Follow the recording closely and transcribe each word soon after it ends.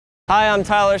Hi, I'm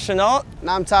Tyler Chenault. And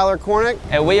I'm Tyler Cornick.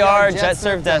 And we are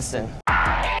JetSurf Destin.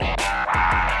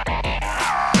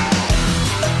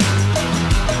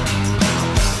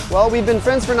 Well, we've been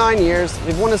friends for 9 years.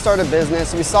 We've wanted to start a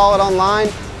business. We saw it online,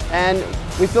 and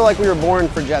we feel like we were born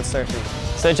for jet surfing.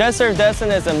 So JetSurf Destin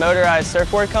is a motorized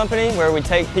surfboard company where we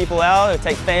take people out, we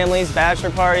take families,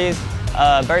 bachelor parties,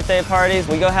 birthday parties.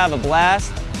 We go have a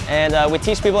blast, and we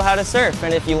teach people how to surf.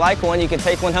 And if you like one, you can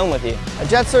take one home with you. A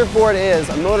jet surfboard is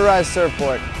a motorized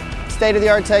surfboard.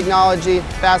 State-of-the-art technology,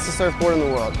 fastest surfboard in the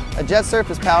world. A JetSurf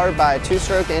is powered by a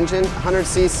 2-stroke engine, 100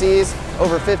 cc's,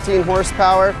 over 15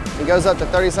 horsepower, and goes up to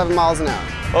 37 miles an hour.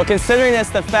 Well, considering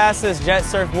it's the fastest jet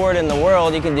surfboard in the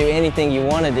world, you can do anything you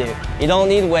want to do. You don't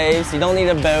need waves, you don't need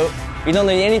a boat, you don't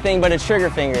need anything but a trigger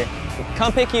finger.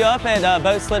 Come pick you up at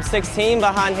Boat Slip 16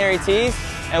 behind Harry T's,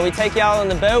 and we take you out on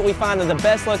the boat. We find the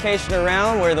best location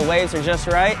around where the waves are just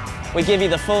right. We give you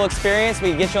the full experience,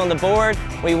 we get you on the board,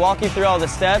 we walk you through all the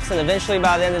steps, and eventually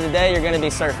by the end of the day, you're going to be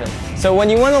surfing. So when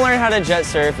you want to learn how to jet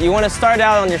surf, you want to start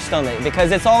out on your stomach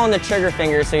because it's all on the trigger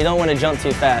finger, so you don't want to jump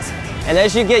too fast. And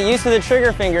as you get used to the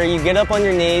trigger finger, you get up on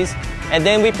your knees, and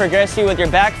then we progress you with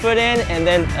your back foot in, and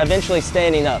then eventually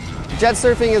standing up. Jet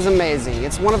surfing is amazing.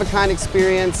 It's one-of-a-kind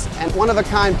experience and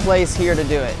one-of-a-kind place here to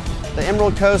do it. The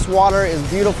Emerald Coast water is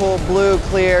beautiful, blue,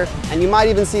 clear, and you might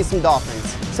even see some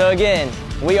dolphins. So again,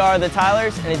 we are the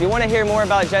Tylers, and if you want to hear more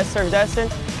about JetSurf Destin,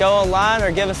 go online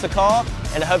or give us a call,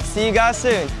 and I hope to see you guys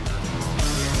soon.